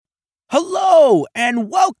Hello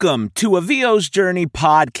and welcome to a VO's Journey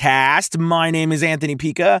podcast. My name is Anthony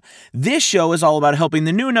Pica. This show is all about helping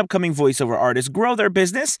the new and upcoming voiceover artists grow their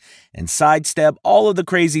business and sidestep all of the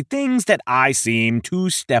crazy things that I seem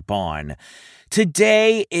to step on.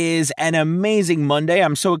 Today is an amazing Monday.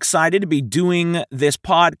 I'm so excited to be doing this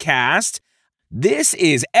podcast. This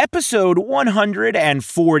is episode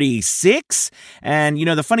 146, and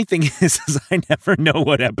the funny thing is I never know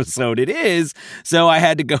what episode it is, so I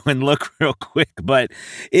had to go and look real quick, but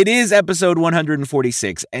it is episode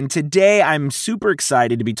 146, and today I'm super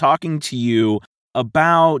excited to be talking to you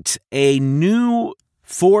about a new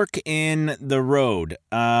fork in the road.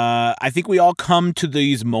 I think we all come to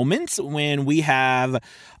these moments when we have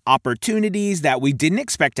opportunities that we didn't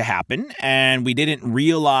expect to happen and we didn't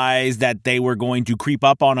realize that they were going to creep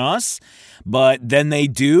up on us, but then they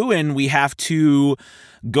do and we have to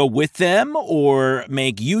go with them or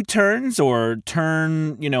make U-turns or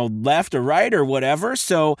turn, left or right or whatever.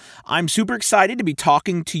 So I'm super excited to be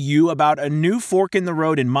talking to you about a new fork in the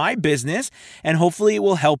road in my business, and hopefully it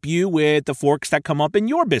will help you with the forks that come up in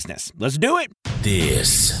your business. Let's do it.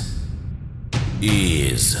 This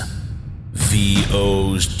is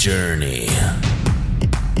VO's Journey.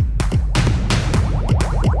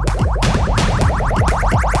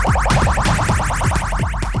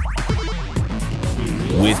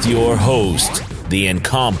 With your host, the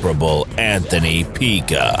incomparable Anthony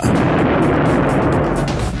Pica.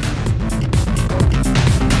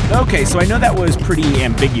 Okay, so I know that was pretty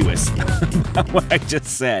ambiguous, what I just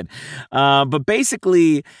said. But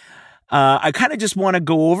basically, I kind of just want to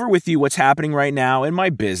go over with you what's happening right now in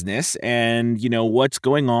my business and, what's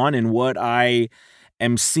going on and what I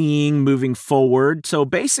am seeing moving forward. So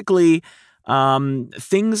basically,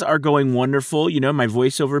 things are going wonderful. My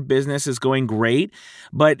voiceover business is going great.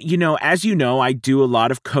 But, as you know, I do a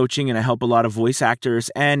lot of coaching and I help a lot of voice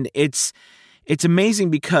actors. And it's amazing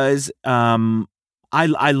because I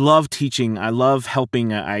love teaching. I love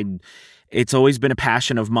helping. It's always been a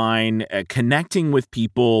passion of mine, connecting with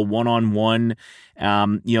people one-on-one.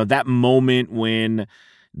 That moment when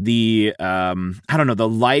the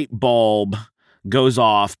light bulb goes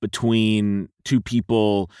off between two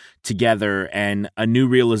people together and a new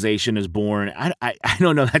realization is born. I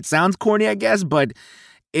don't know. That sounds corny, I guess, but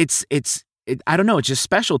it's I don't know. It's just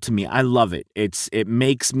special to me. I love it. It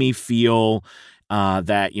makes me feel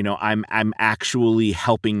that I'm actually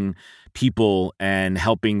helping people and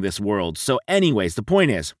helping this world. So anyways, the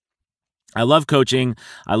point is, I love coaching.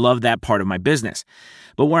 I love that part of my business.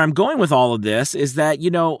 But where I'm going with all of this is that,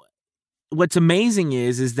 what's amazing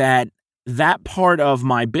is that part of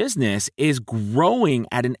my business is growing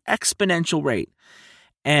at an exponential rate.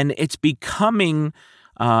 And it's becoming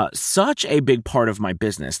such a big part of my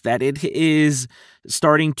business that it is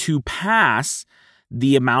starting to pass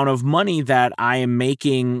the amount of money that I am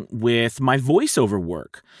making with my voiceover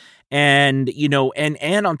work. And,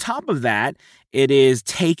 and on top of that, it is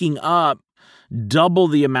taking up double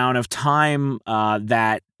the amount of time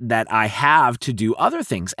that I have to do other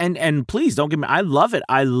things. And please don't get me, I love it.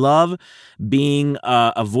 I love being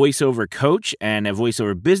a voiceover coach and a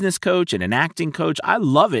voiceover business coach and an acting coach. I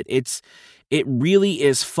love it. It really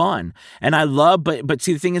is fun. And I love, but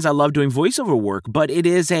see, the thing is, I love doing voiceover work, but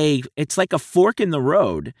it's like a fork in the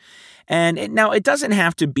road. And it doesn't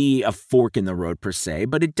have to be a fork in the road per se,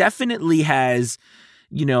 but it definitely has,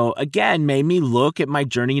 again, made me look at my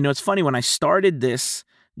journey. It's funny, when I started this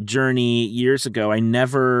journey years ago, I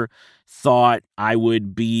never thought I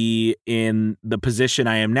would be in the position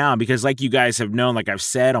I am now, because like you guys have known, like I've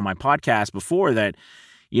said on my podcast before, that,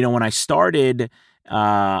 when I started,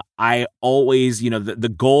 I always,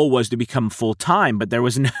 the goal was to become full-time, but there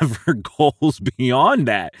was never goals beyond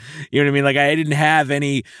that. You know what I mean? Like I didn't have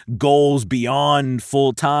any goals beyond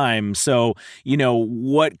full-time. So,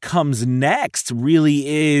 what comes next really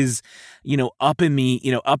is, up in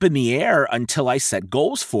the air until I set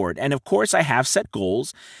goals for it. And of course I have set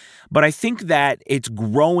goals, but I think that it's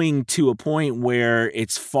growing to a point where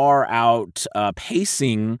it's far out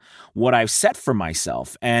pacing what I've set for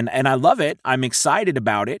myself. And I love it. I'm excited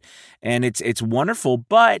about it. And it's wonderful,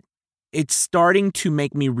 but it's starting to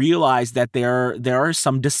make me realize that there are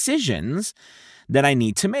some decisions that I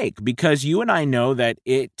need to make, because you and I know that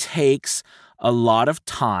it takes a lot of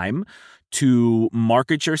time to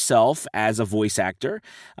market yourself as a voice actor,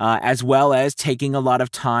 as well as taking a lot of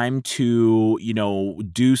time to,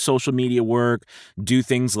 do social media work, do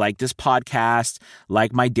things like this podcast,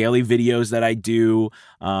 like my daily videos that I do.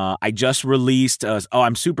 I just released,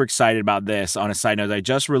 I'm super excited about this. On a side note, I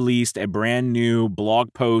just released a brand new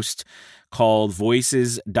blog post called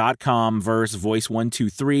voices.com versus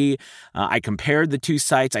voice123. I compared the two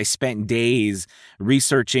sites. I spent days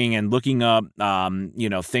researching and looking up,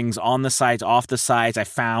 things on the sites, off the sites. I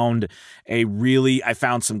found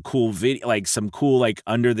some cool video,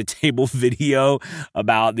 under the table video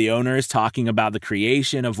about the owners talking about the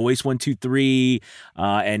creation of Voice123,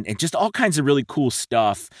 and just all kinds of really cool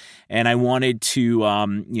stuff. And I wanted to,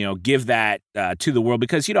 give that to the world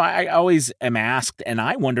because, I always am asked, and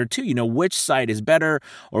I wonder too, which site is better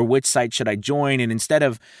or which site should I join? And instead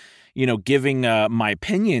of, giving my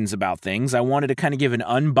opinions about things, I wanted to kind of give an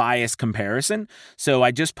unbiased comparison. So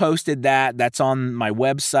I just posted that. That's on my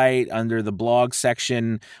website under the blog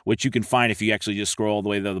section, which you can find if you actually just scroll all the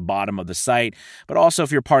way to the bottom of the site. But also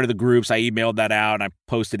if you're part of the groups, I emailed that out and I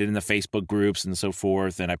posted it in the Facebook groups and so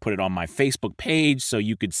forth. And I put it on my Facebook page so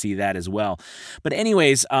you could see that as well. But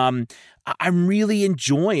anyways, I'm really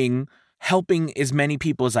enjoying helping as many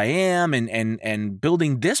people as I am and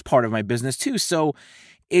building this part of my business too. So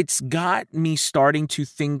it's got me starting to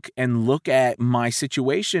think and look at my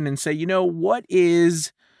situation and say, what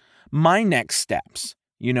is my next steps?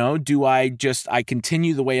 Do I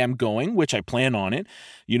continue the way I'm going, which I plan on it,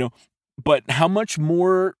 but how much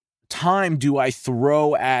more time do I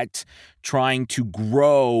throw at trying to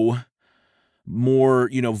grow more,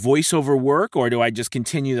 voiceover work, or do I just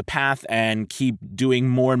continue the path and keep doing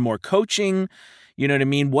more and more coaching? You know what I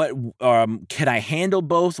mean? What can I handle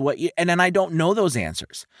both? And then I don't know those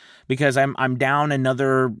answers because I'm down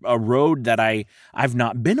another road that I've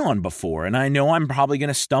not been on before, and I know I'm probably going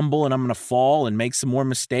to stumble and I'm going to fall and make some more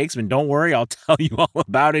mistakes. And don't worry, I'll tell you all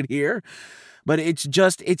about it here. But it's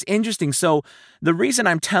interesting. So the reason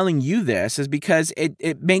I'm telling you this is because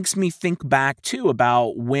it makes me think back too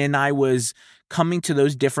about when I was coming to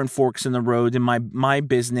those different forks in the road in my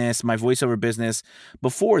business, my voiceover business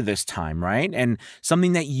before this time, right? And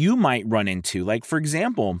something that you might run into, like for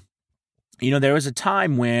example, there was a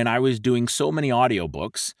time when I was doing so many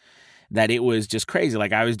audiobooks that it was just crazy.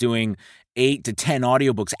 Like I was doing 8 to 10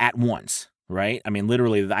 audiobooks at once, right? I mean,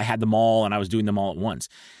 literally I had them all and I was doing them all at once.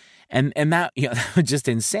 And that, that was just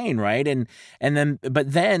insane, right?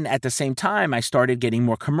 But then at the same time, I started getting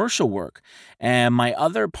more commercial work, and my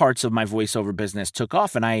other parts of my voiceover business took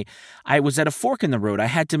off, and I was at a fork in the road. I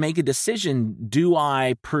had to make a decision. Do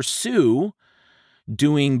I pursue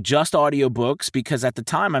doing just audiobooks? Because at the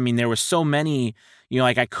time, I mean, there were so many,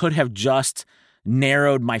 I could have just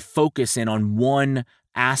narrowed my focus in on one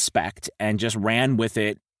aspect and just ran with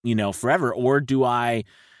it, forever. Or do I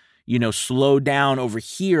slow down over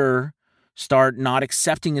here, start not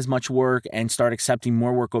accepting as much work and start accepting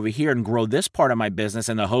more work over here and grow this part of my business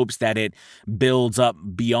in the hopes that it builds up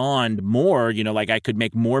beyond more, I could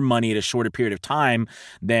make more money at a shorter period of time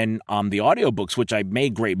than the audiobooks, which I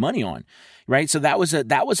made great money on, right? So that was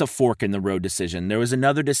a fork in the road decision. There was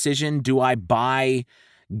another decision. Do I buy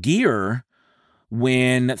gear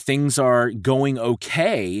when things are going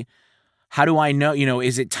okay? How do I know,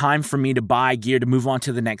 is it time for me to buy gear to move on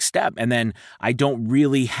to the next step? And then I don't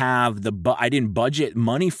really have I didn't budget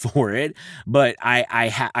money for it, but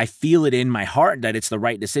I feel it in my heart that it's the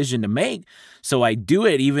right decision to make. So I do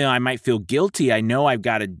it, even though I might feel guilty. I know I've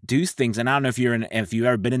got to do things. And I don't know if you've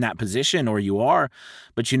ever been in that position or you are,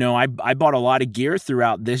 but I bought a lot of gear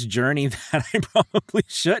throughout this journey that I probably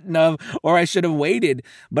shouldn't have, or I should have waited,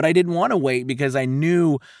 but I didn't want to wait because I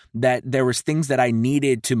knew that there was things that I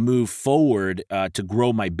needed to move forward to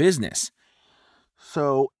grow my business.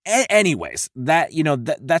 So anyways,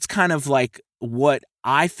 that's kind of like what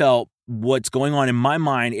I felt, what's going on in my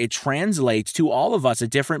mind. It translates to all of us at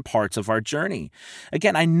different parts of our journey.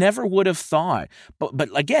 Again, I never would have thought, but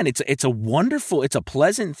again, it's a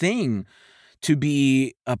pleasant thing to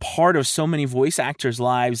be a part of so many voice actors'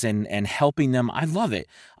 lives and helping them. I love it.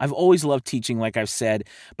 I've always loved teaching, like I've said,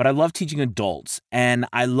 but I love teaching adults. And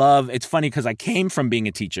it's funny because I came from being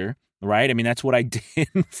a teacher, right? I mean, that's what I did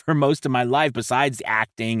for most of my life besides the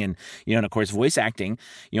acting and, and of course, voice acting.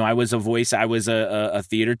 I was a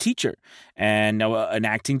theater teacher and an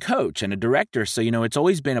acting coach and a director. So, it's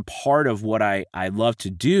always been a part of what I love to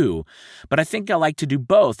do, but I think I like to do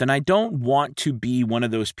both. And I don't want to be one of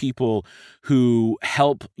those people who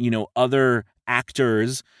help, other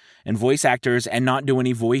actors and voice actors and not do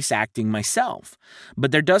any voice acting myself.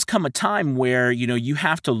 But there does come a time where, you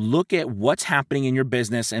have to look at what's happening in your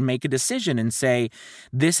business and make a decision and say,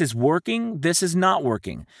 this is working, this is not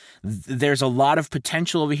working. There's a lot of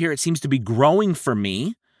potential over here. It seems to be growing for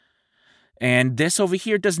me. And this over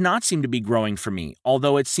here does not seem to be growing for me,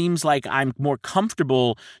 although it seems like I'm more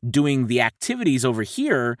comfortable doing the activities over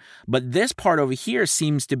here, but this part over here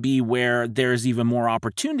seems to be where there's even more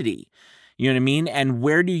opportunity. You know what I mean? And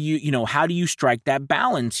where do how do you strike that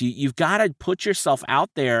balance? You've got to put yourself out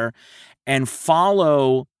there and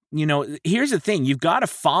follow, here's the thing. You've got to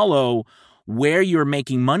follow where you're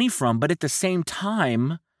making money from. But at the same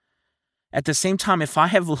time, if I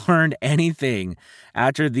have learned anything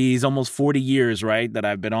after these almost 40 years, right, that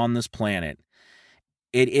I've been on this planet,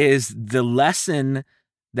 it is the lesson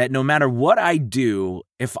that no matter what I do,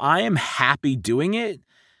 if I am happy doing it,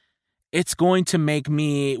 it's going to make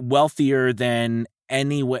me wealthier than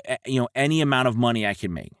any amount of money I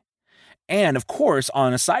can make. And of course,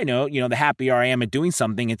 on a side note, the happier I am at doing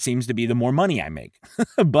something, it seems to be the more money I make.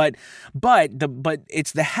 but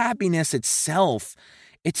it's the happiness itself.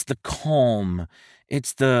 It's the calm.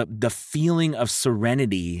 It's the feeling of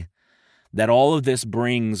serenity that all of this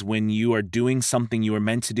brings when you are doing something you are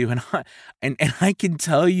meant to do. And I can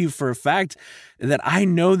tell you for a fact that I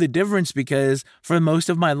know the difference, because for most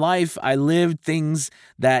of my life, I lived things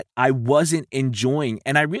that I wasn't enjoying.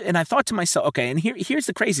 And I thought to myself, okay, and here's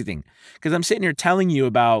the crazy thing, because I'm sitting here telling you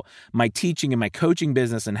about my teaching and my coaching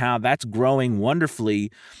business and how that's growing wonderfully,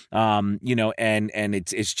 and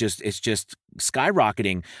it's just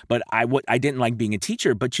skyrocketing. But I didn't like being a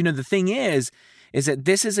teacher. But the thing is that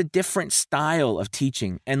this is a different style of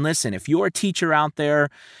teaching. And listen, if you're a teacher out there,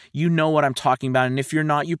 you know what I'm talking about. And if you're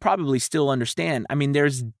not, you probably still understand. I mean,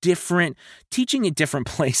 there's different teaching at different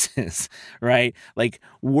places, right? Like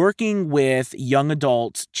working with young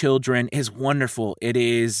adults, children is wonderful. It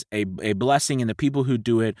is a blessing, and the people who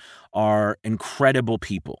do it are incredible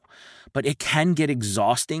people. But it can get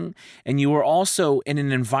exhausting, and you are also in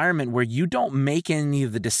an environment where you don't make any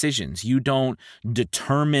of the decisions. You don't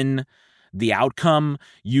determine the outcome.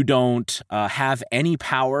 You don't have any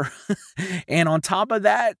power. And on top of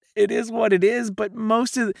that, it is what it is. But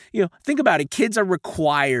most of think about it. Kids are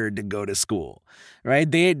required to go to school, right?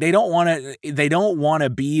 They don't want to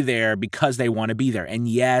be there because they want to be there. And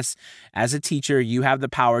yes, as a teacher, you have the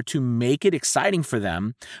power to make it exciting for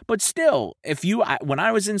them. But still, when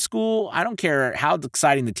I was in school, I don't care how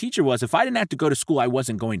exciting the teacher was. If I didn't have to go to school, I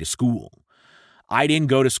wasn't going to school. I didn't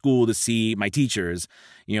go to school to see my teachers.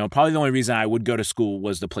 Probably the only reason I would go to school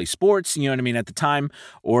was to play sports, at the time,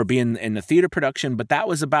 or be in the theater production. But that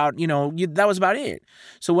was about, that was about it.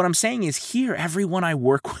 So what I'm saying is here, everyone I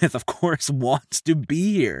work with, of course, wants to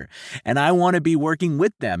be here. And I want to be working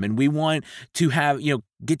with them. And we want to have,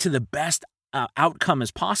 get to the best outcome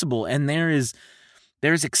as possible. And there's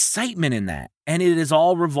excitement in that. And it is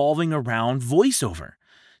all revolving around voiceover.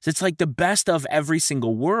 So it's like the best of every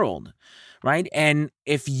single world. Right? And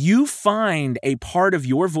if you find a part of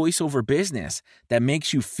your voiceover business that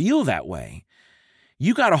makes you feel that way,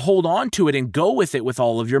 you got to hold on to it and go with it with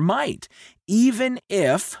all of your might, even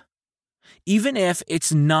if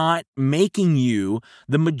it's not making you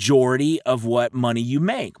the majority of what money you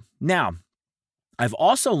make. Now, I've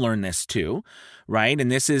also learned this too, right?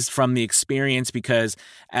 And this is from the experience, because,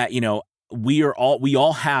 we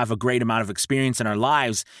all have a great amount of experience in our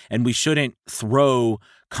lives, and we shouldn't throw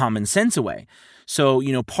common sense away. So,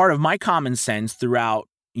 part of my common sense throughout,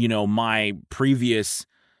 my previous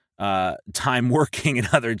time working in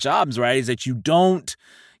other jobs, right, is that you don't,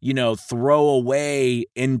 throw away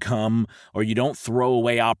income, or you don't throw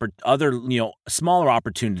away other, smaller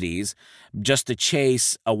opportunities just to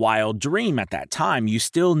chase a wild dream at that time. You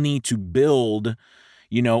still need to build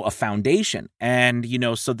a foundation. And,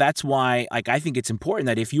 so that's why, I think it's important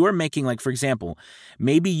that if you are making, for example,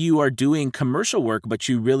 maybe you are doing commercial work, but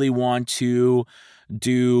you really want to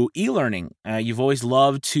do e-learning. You've always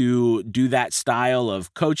loved to do that style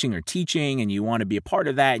of coaching or teaching, and you want to be a part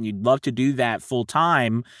of that, and you'd love to do that full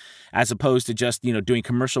time, as opposed to just, doing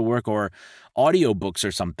commercial work or audiobooks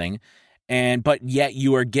or something. But yet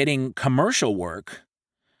you are getting commercial work,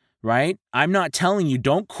 right? I'm not telling you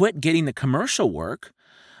don't quit getting the commercial work,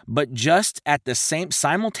 but just at the same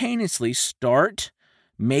simultaneously start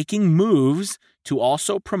making moves to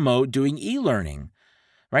also promote doing e-learning,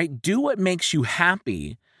 right? Do what makes you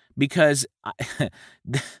happy, because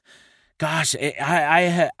gosh,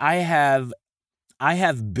 I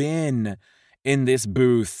have been in this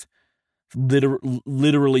booth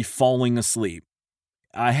literally falling asleep.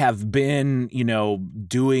 I have been,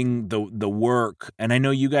 doing the work, and I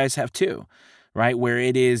know you guys have too, right? Where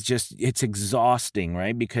it is just, it's exhausting,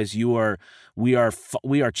 right? Because we are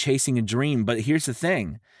chasing a dream. But here's the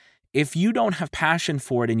thing. If you don't have passion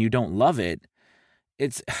for it and you don't love it,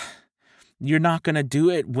 you're not going to do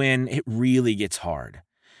it when it really gets hard.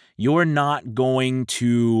 You're not going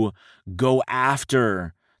to go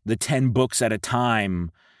after the 10 books at a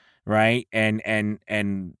time, right? And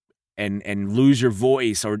and lose your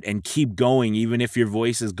voice and keep going even if your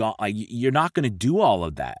voice is gone. Like, you're not going to do all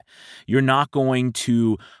of that. You're not going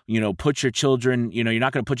to, put your children, you're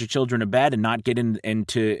not going to put your children to bed and not get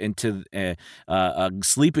into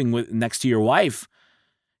sleeping next to your wife.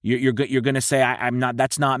 You're going to say, I'm not,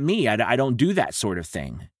 that's not me. I don't do that sort of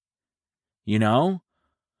thing.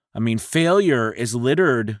 I mean, failure is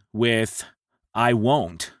littered with I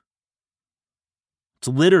won't. It's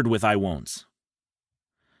littered with I won'ts.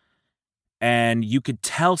 And you could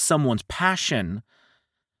tell someone's passion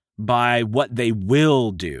by what they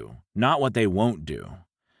will do, not what they won't do.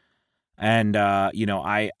 And,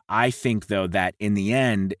 I think, though, that in the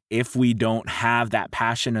end, if we don't have that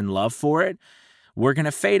passion and love for it, we're going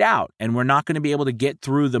to fade out and we're not going to be able to get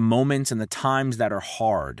through the moments and the times that are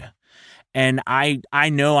hard. And I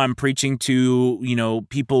know I'm preaching to,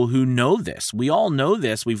 people who know this. We all know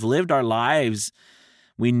this. We've lived our lives.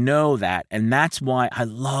 We know that. And that's why I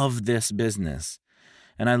love this business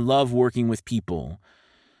and I love working with people.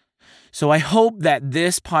 So I hope that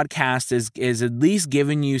this podcast is at least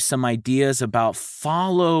giving you some ideas about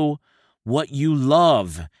follow what you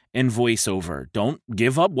love in voiceover. Don't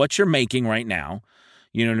give up what you're making right now.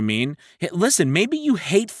 You know what I mean? Listen, maybe you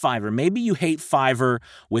hate Fiverr. Maybe you hate Fiverr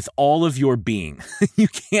with all of your being. You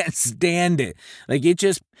can't stand it. Like it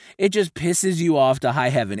just pisses you off to high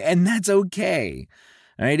heaven. And that's okay.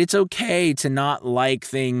 All right, it's okay to not like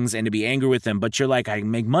things and to be angry with them, but you're like, I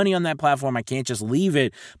make money on that platform. I can't just leave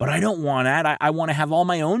it, but I don't want that. I want to have all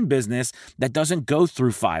my own business that doesn't go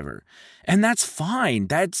through Fiverr. And that's fine.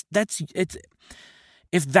 If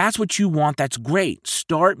that's what you want, that's great.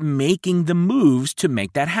 Start making the moves to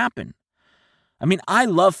make that happen. I mean,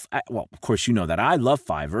 of course, you know that I love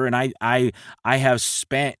Fiverr, and I have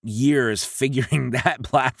spent years figuring that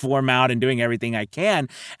platform out and doing everything I can,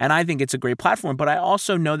 and I think it's a great platform, but I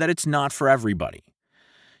also know that it's not for everybody.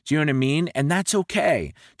 Do you know what I mean? And that's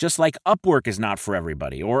okay. Just like Upwork is not for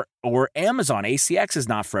everybody, or Amazon, ACX is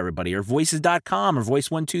not for everybody, or Voices.com or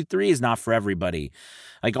Voice123 is not for everybody.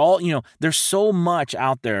 Like there's so much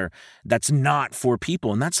out there that's not for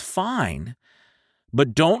people, and that's fine.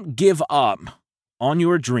 But don't give up on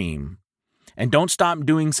your dream, and don't stop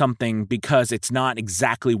doing something because it's not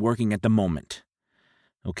exactly working at the moment.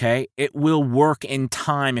 Okay? It will work in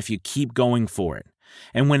time if you keep going for it.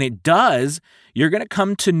 And when it does, you're going to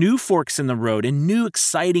come to new forks in the road and new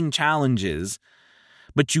exciting challenges,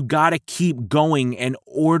 but you got to keep going in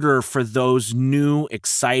order for those new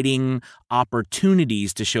exciting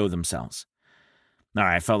opportunities to show themselves. All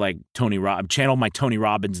right, I felt like channeled my Tony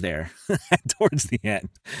Robbins there towards the end.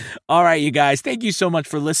 All right, you guys, thank you so much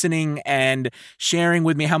for listening and sharing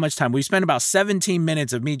with me how much time. We spent about 17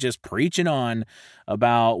 minutes of me just preaching on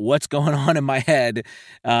about what's going on in my head.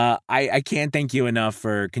 I can't thank you enough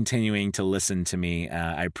for continuing to listen to me.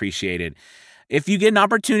 I appreciate it. If you get an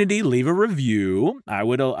opportunity, leave a review. I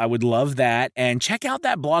would love that. And check out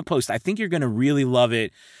that blog post. I think you're going to really love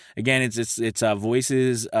it. Again, it's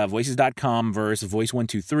voices.com versus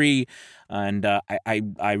Voice123. And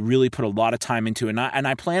I really put a lot of time into it. And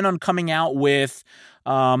I plan on coming out with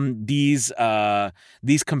these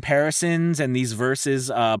comparisons and these versus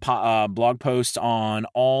blog posts on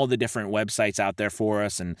all the different websites out there for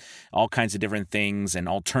us, and all kinds of different things and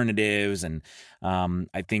alternatives. And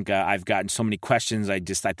I think I've gotten so many questions. I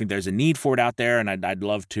think there's a need for it out there, and I'd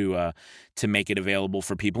love to make it available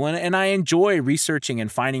for people. And I enjoy researching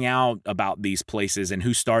and finding out about these places and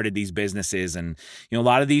who started these businesses. And a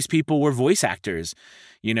lot of these people were voice actors.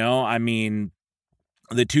 I mean,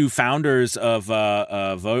 the two founders of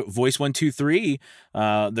Voice123,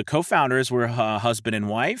 the co-founders were husband and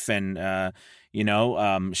wife, and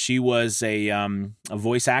she was a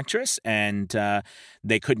voice actress, and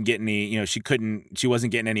they couldn't get any. She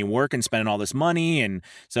wasn't getting any work and spending all this money, and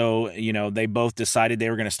so they both decided they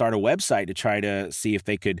were going to start a website to try to see if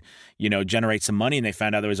they could generate some money. And they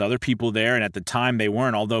found out there was other people there, and at the time they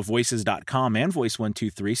weren't. Although Voices.com and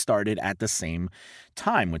Voice123 started at the same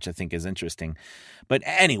time, which I think is interesting. But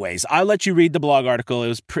anyways, I'll let you read the blog article.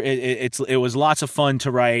 It was lots of fun to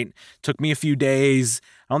write. Took me a few days.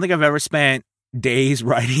 I don't think I've ever spent days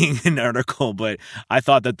writing an article, but I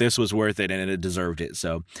thought that this was worth it and it deserved it.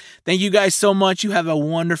 So thank you guys so much. You have a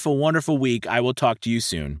wonderful, wonderful week. I will talk to you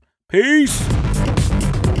soon. Peace.